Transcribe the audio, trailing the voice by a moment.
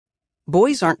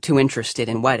Boys aren't too interested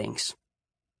in weddings.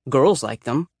 Girls like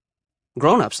them.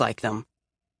 Grown-ups like them.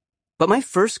 But my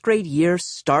first grade year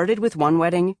started with one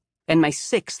wedding, and my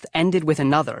sixth ended with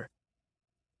another.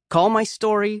 Call my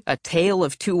story a tale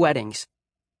of two weddings.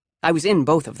 I was in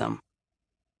both of them.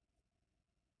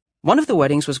 One of the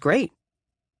weddings was great.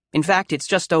 In fact, it's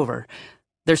just over.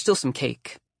 There's still some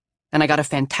cake. And I got a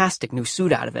fantastic new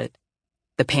suit out of it.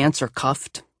 The pants are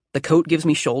cuffed, the coat gives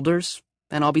me shoulders,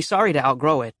 and I'll be sorry to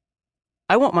outgrow it.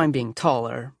 I won't mind being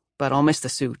taller, but I'll miss the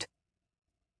suit.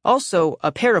 Also,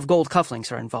 a pair of gold cufflinks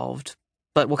are involved,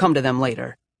 but we'll come to them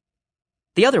later.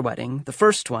 The other wedding, the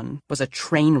first one, was a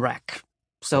train wreck,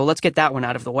 so let's get that one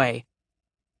out of the way.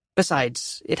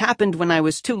 Besides, it happened when I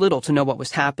was too little to know what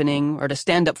was happening or to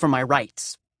stand up for my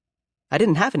rights. I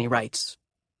didn't have any rights.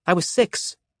 I was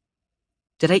 6.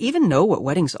 Did I even know what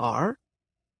weddings are?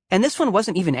 And this one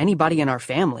wasn't even anybody in our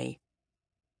family.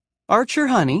 "Archer,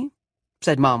 honey,"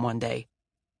 said Mom one day.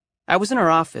 I was in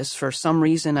her office for some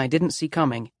reason I didn't see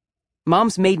coming.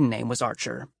 Mom's maiden name was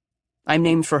Archer. I'm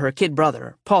named for her kid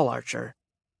brother, Paul Archer.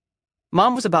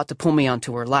 Mom was about to pull me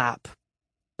onto her lap,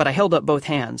 but I held up both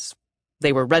hands.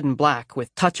 They were red and black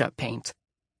with touch-up paint.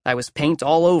 I was paint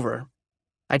all over.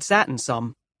 I'd sat in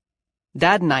some.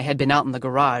 Dad and I had been out in the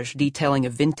garage detailing a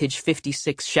vintage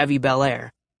 '56 Chevy Bel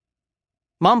Air.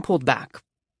 Mom pulled back,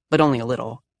 but only a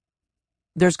little.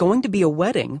 "There's going to be a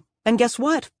wedding, and guess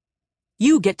what?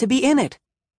 You get to be in it."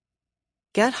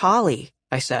 "Get Holly,"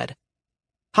 I said.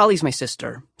 Holly's my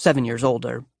sister, 7 years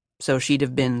older, so she'd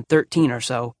have been 13 or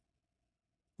so.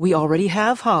 "We already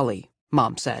have Holly,"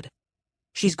 Mom said.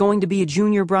 "She's going to be a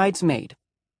junior bridesmaid.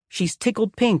 She's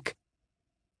tickled pink."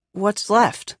 "What's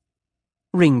left?"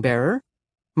 "Ring bearer,"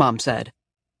 Mom said.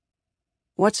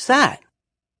 "What's that?"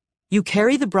 "You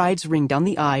carry the bride's ring down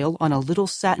the aisle on a little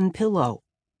satin pillow."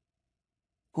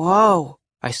 "Whoa,"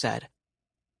 I said.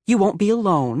 "You won't be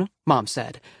alone," Mom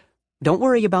said. "Don't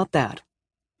worry about that.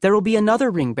 There'll be another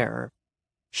ring bearer.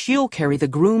 She'll carry the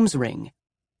groom's ring."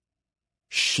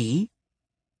 "She?"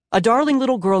 "A darling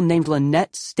little girl named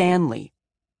Lynette Stanley."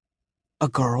 "A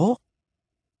girl?"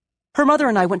 "Her mother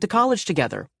and I went to college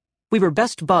together. We were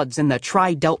best buds in the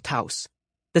Tri-Delt house.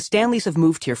 The Stanleys have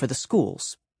moved here for the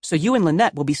schools, so you and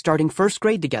Lynette will be starting first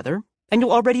grade together, and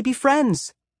you'll already be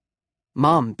friends."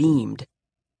 Mom beamed.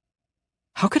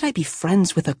 How could I be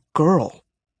friends with a girl?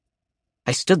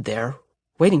 I stood there,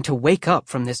 waiting to wake up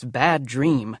from this bad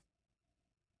dream.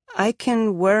 "I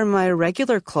can wear my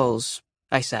regular clothes,"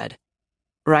 I said.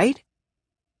 "Right?"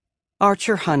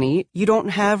 "Archer, honey, you don't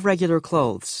have regular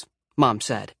clothes," Mom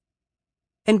said.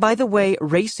 "And by the way,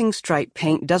 racing stripe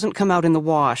paint doesn't come out in the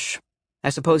wash. I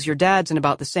suppose your dad's in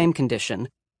about the same condition."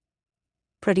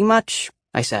 "Pretty much,"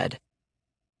 I said.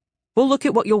 "We'll look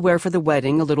at what you'll wear for the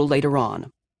wedding a little later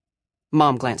on."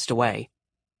 Mom glanced away.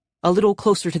 "A little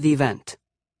closer to the event."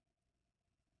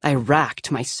 I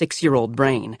racked my 6-year-old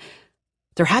brain.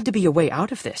 There had to be a way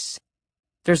out of this.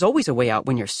 There's always a way out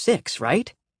when you're 6,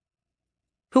 right?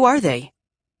 "Who are they?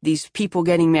 These people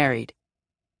getting married?"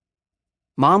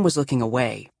 Mom was looking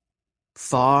away.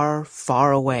 Far,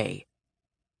 far away.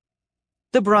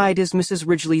 "The bride is Mrs.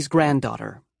 Ridgely's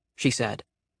granddaughter," she said.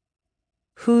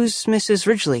 "Who's Mrs.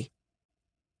 Ridgely?"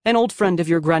 "An old friend of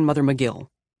your grandmother McGill."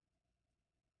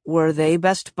 "Were they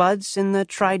best buds in the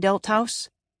Tri-Delt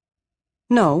house?"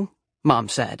 "No," Mom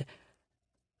said.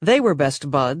 "They were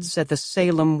best buds at the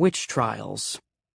Salem witch trials."